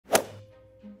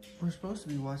We're supposed to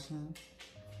be watching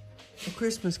A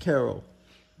Christmas Carol.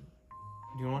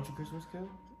 You want to watch A Christmas Carol?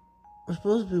 We're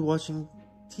supposed to be watching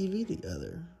TV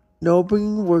together. No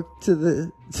bringing work to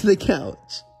the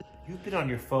couch. You've been on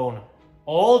your phone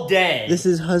all day. This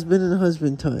is husband and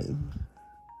husband time.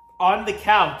 On the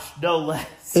couch, no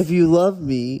less. If you love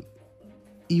me,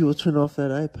 you will turn off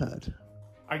that iPad.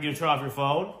 Are you going to turn off your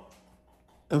phone?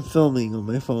 I'm filming on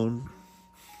my phone.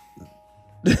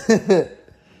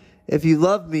 If you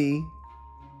love me,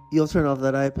 you'll turn off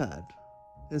that iPad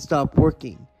and stop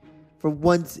working for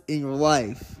once in your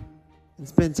life and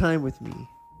spend time with me.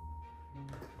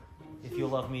 If you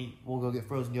love me, we'll go get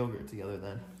frozen yogurt together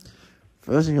then.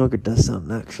 Frozen yogurt does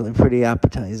sound actually pretty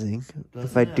appetizing. Doesn't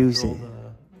if I it do after all say.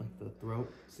 the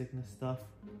throat sickness stuff.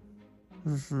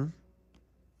 Mm-hmm.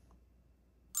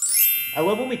 I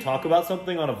love when we talk about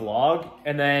something on a vlog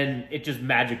and then it just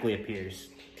magically appears.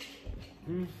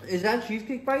 Is that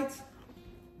cheesecake bites?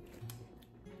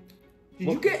 Did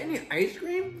you get any ice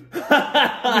cream?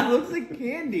 It looks like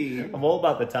candy. I'm all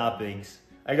about the toppings.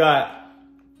 I got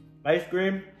ice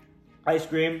cream,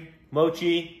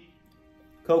 mochi,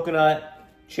 coconut,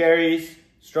 cherries,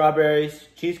 strawberries,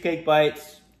 cheesecake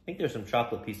bites. I think there's some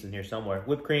chocolate pieces in here somewhere.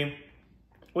 Whipped cream.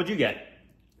 What'd you get?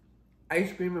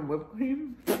 Ice cream and whipped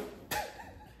cream?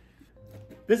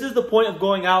 This is the point of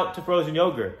going out to frozen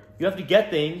yogurt. You have to get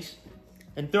things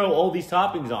and throw all these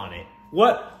toppings on it.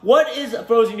 What is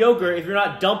frozen yogurt if you're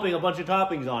not dumping a bunch of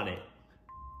toppings on it?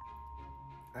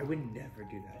 I would never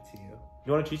do that to you.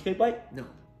 You want a cheesecake bite? No.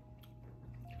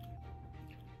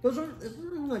 This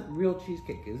isn't like real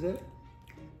cheesecake, is it?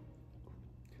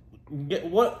 Wait,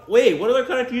 what other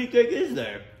kind of cheesecake is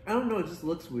there? I don't know, it just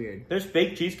looks weird. There's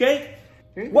fake cheesecake?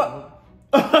 Here you What?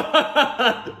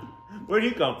 Where'd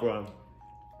you come from?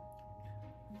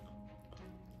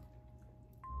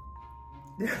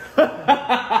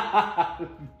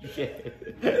 Shit.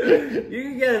 You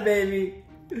can get it, baby.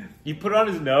 You put it on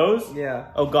his nose? Yeah.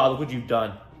 Oh God, look what you've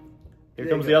done. Here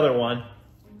There comes you the go. other one.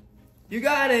 You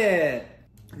got it.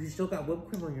 You still got whipped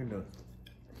cream on your nose.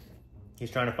 He's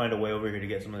trying to find a way over here to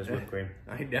get some of this whipped cream.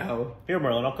 I know. Here,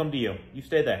 Merlin, I'll come to you. You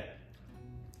stay there.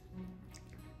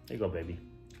 There you go, baby.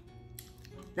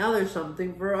 Now there's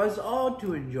something for us all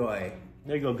to enjoy.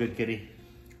 There you go, good kitty.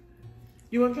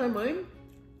 You want to try mine?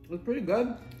 It's pretty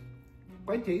good.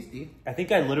 Quite tasty. I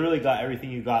think I literally got everything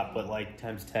you got, but like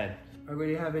times 10. Are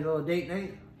we having a little date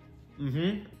night?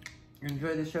 Mm-hmm.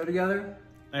 Enjoy the show together?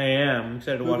 I am. I'm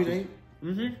excited to watch Movie this. night?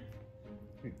 Mm-hmm.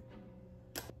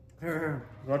 Here,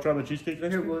 You want to try the cheesecake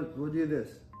next here, week? we'll do this.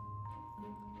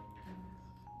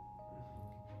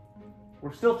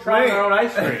 We're still trying our own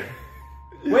ice cream.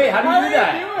 Wait, how do you do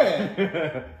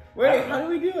that? Wait, how do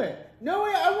we do it? No,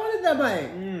 wait, I wanted that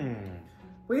bite. Mm.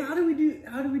 Wait, how do we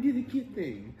do the cute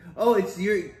thing? Oh, it's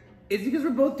because we're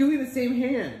both doing the same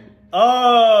hand.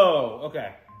 Oh,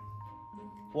 okay.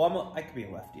 Well, I could be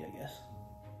a lefty, I guess.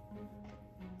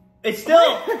 It's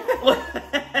still,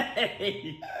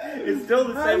 it's still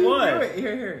the How same do you one. do it?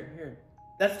 Here.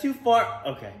 That's too far.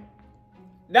 Okay.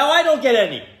 Now I don't get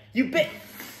any. You bit.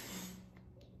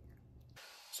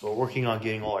 So we're working on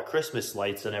getting all our Christmas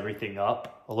lights and everything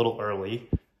up a little early.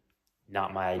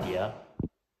 Not my idea.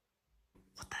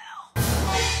 What the hell?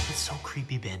 That's so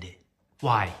creepy, Bandit.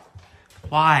 Why?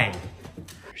 Why?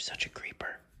 You're such a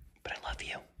creeper, but I love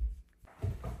you.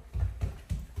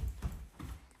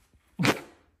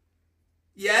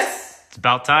 Yes? It's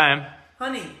about time.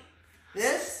 Honey,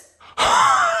 this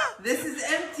is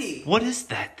empty. What is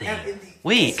that thing? Empty.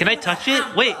 Wait, can I touch it?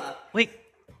 Wait.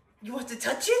 You want to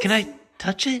touch it? Can I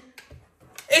touch it?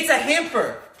 It's a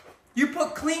hamper. You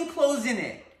put clean clothes in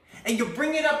it, and you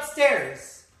bring it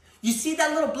upstairs. You see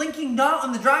that little blinking dot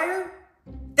on the dryer?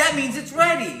 That means it's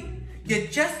ready.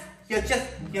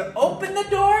 You open the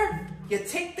door, you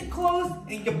take the clothes,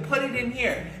 and you put it in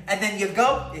here. And then you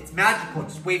go, it's magical,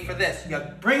 just wait for this. You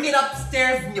bring it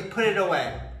upstairs and you put it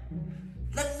away.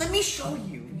 Let me show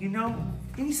you,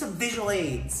 give me some visual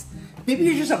aids. Maybe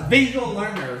you're just a visual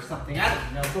learner or something, I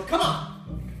don't know, but come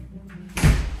on.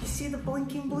 You see the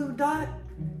blinking blue dot?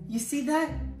 You see that?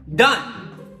 Done.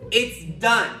 It's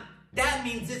done. That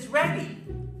means it's ready.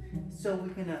 So we're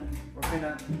gonna,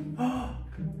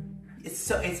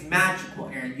 it's magical,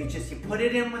 Aaron. You put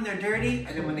it in when they're dirty,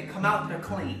 and then when they come out, they're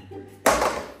clean.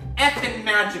 Epic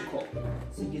magical.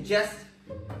 So you just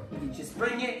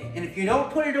bring it, and if you don't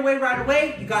put it away right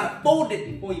away, you gotta fold it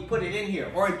before you put it in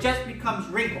here, or it just becomes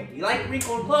wrinkled. You like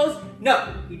wrinkled clothes?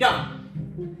 No, you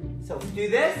don't. So we do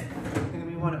this, and then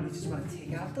we just wanna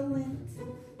take out the lint.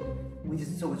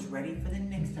 So it's ready for the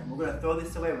next time. We're gonna throw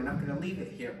this away. We're not gonna leave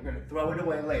it here. We're gonna throw it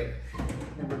away later.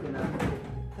 Then we're gonna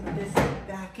put this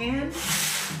back in.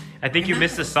 I think you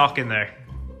missed a sock in there.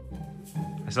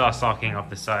 I saw a sock hanging off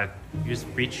the side. You just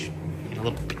reach, get a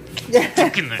little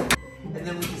sock in there. And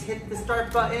then we just hit the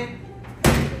start button.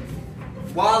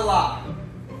 Voila!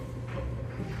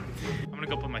 I'm gonna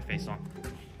go put my face on.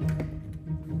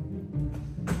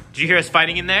 Did you hear us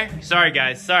fighting in there? Sorry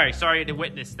guys, sorry to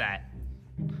witness that.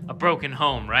 A broken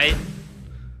home, right?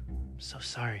 I'm so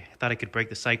sorry, I thought I could break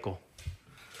the cycle.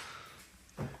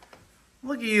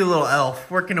 Look at you, little elf,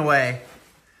 working away.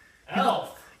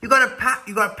 Elf? You gotta pack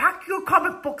your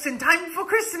comic books in time for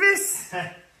Christmas.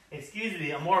 Excuse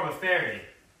me, I'm more of a fairy.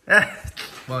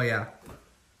 Well, yeah.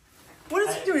 What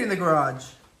is he doing in the garage?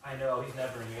 I know, he's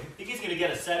never in. Think he's gonna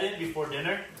get a set in before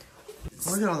dinner?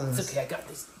 Look at all this. It's okay, I got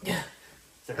this. Yeah.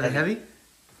 Are they heavy?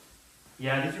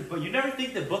 Yeah, these are, but you never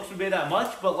think that books would weigh that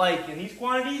much, but like in these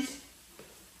quantities.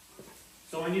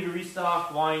 So I need to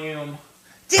restock volume.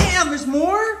 Damn, there's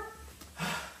more?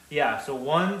 Yeah, so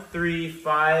 1, 3,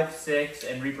 5, 6,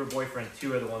 and Reaper Boyfriend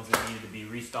 2 are the ones that needed to be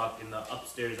restocked in the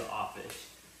upstairs office.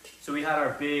 So we had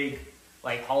our big,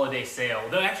 like, holiday sale.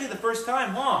 Actually, the first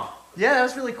time, huh? Yeah, that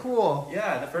was really cool.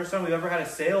 Yeah, the first time we've ever had a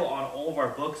sale on all of our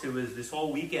books. It was this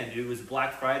whole weekend, dude. It was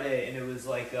Black Friday, and it was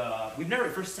like,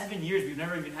 for 7 years, we've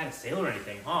never even had a sale or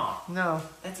anything, huh? No.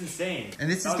 That's insane. And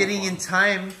this is getting in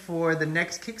time for the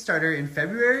next Kickstarter in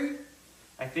February?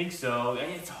 I think so.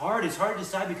 It's hard to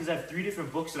decide because I have 3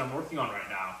 different books that I'm working on right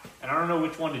now. And I don't know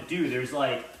which one to do. There's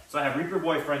like, so I have Reaper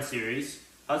Boyfriend series,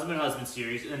 Husband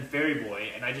series, and then Fairy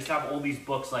Boy. And I just have all these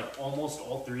books, like almost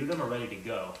all 3 of them are ready to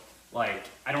go. Like,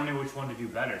 I don't know which one to do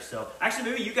better. So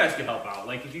actually, maybe you guys could help out.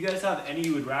 Like, if you guys have any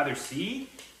you would rather see,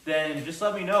 then just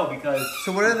let me know because...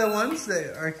 So what are the ones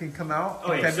that can come out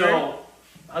in February? So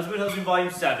Husband Volume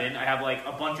 7, I have like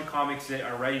a bunch of comics that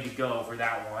are ready to go for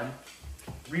that one.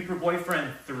 Reaper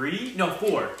Boyfriend 3? No,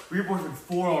 4. Reaper Boyfriend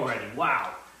 4 already.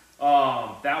 Wow.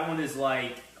 That one is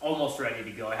like almost ready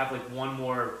to go. I have like 1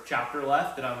 more chapter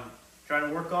left that I'm trying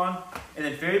to work on. And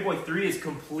then Fairy Boy 3 is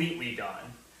completely done.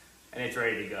 And it's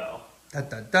ready to go. Dun,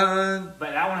 dun, dun.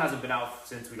 But that one hasn't been out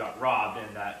since we got robbed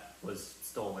and that was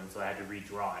stolen, so I had to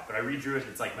redraw it. But I redrew it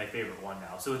and it's like my favorite one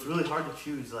now. So it's really hard to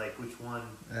choose like which one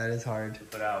that is hard to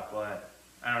put out, but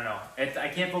I don't know. I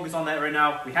can't focus on that right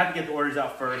now. We have to get the orders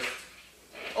out first.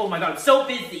 Oh my god, I'm so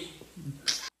busy.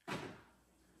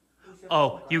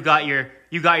 Oh, you got your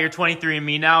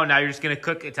 23andMe now, and now you're just gonna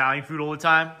cook Italian food all the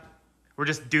time? We're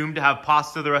just doomed to have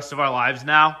pasta the rest of our lives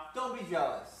now? Don't be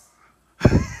jealous.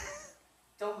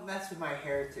 Don't mess with my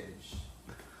heritage.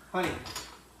 Honey,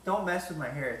 don't mess with my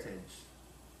heritage.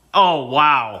 Oh,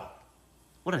 wow.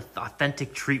 What an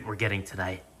authentic treat we're getting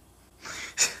tonight.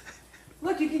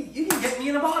 Look, you can get me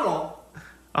in a bottle.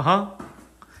 Uh-huh.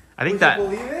 I think Would you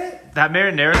believe it? that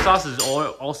marinara sauce is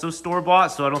also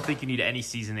store-bought, so I don't think you need any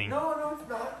seasoning. No, it's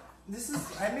not.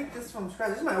 I make this from scratch.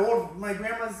 This is my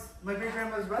great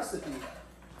grandma's recipe.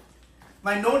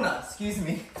 My nonna, excuse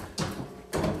me.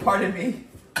 Pardon me.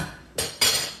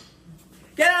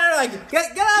 Get out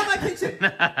of my kitchen.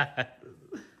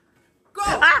 Go.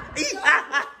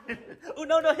 Oh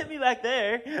no, don't hit me back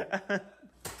there.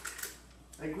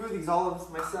 I grew these olives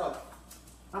myself.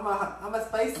 I'm a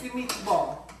spicy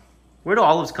meatball. Where do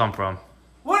olives come from?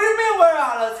 What do you mean where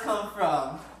olives come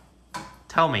from?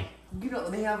 Tell me. You know,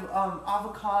 they have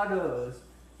avocados.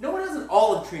 No one has an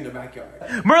olive tree in their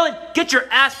backyard. Merlin, get your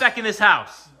ass back in this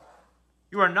house.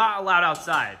 You are not allowed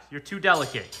outside. You're too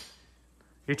delicate.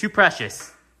 You're too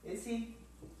precious. Is he?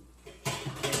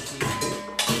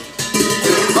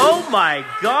 Oh my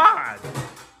god.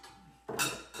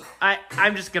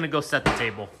 I'm just gonna go set the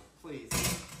table. Please.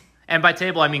 And by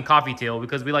table, I mean coffee table,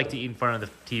 because we like to eat in front of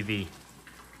the TV.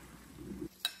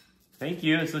 Thank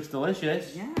you. This looks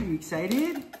delicious. Yeah, are you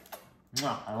excited?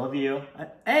 Mwah, I love you.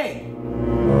 Hey!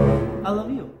 I love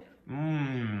you.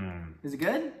 Mmm. Is it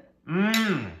good?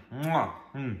 Mmm. Mwah.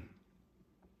 Mmm.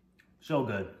 So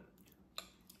good.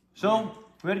 So,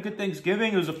 we had a good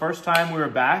Thanksgiving. It was the first time we were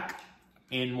back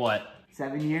in what?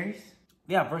 7 years?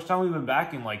 Yeah, first time we've been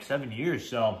back in like 7 years.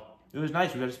 So, it was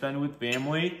nice. We got to spend it with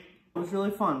family. It was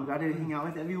really fun. We got to hang out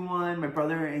with everyone. My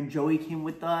brother and Joey came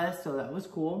with us, so that was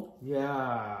cool.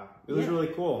 Yeah, it was really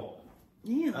cool.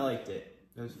 Yeah. I liked it.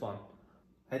 It was fun.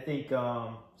 I think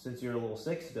since you're a little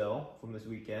sick still from this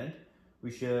weekend,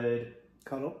 we should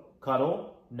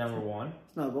cuddle, number 1.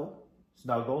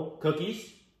 Snuggle.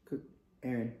 Cookies.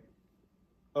 Aaron.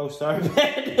 Oh, sorry,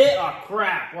 Bandit. Oh,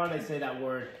 crap. Why did I say that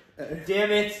word?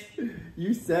 Damn it.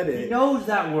 You said it. He knows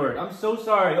that word. I'm so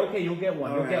sorry. Okay, you'll get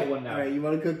one. You'll get one now. All right, you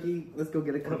want a cookie? Let's go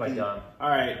get a cookie. What have I done? All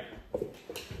right.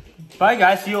 Bye,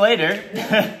 guys. See you later.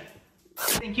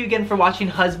 Thank you again for watching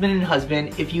Husband and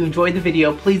Husband. If you enjoyed the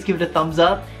video, please give it a thumbs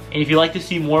up. And if you'd like to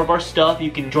see more of our stuff,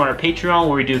 you can join our Patreon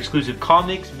where we do exclusive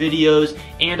comics, videos,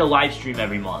 and a live stream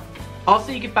every month.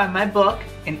 Also, you can find my book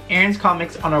and Aaron's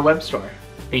comics on our web store.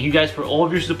 Thank you guys for all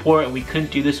of your support, and we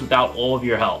couldn't do this without all of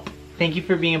your help. Thank you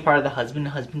for being a part of the Husband to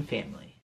Husband family.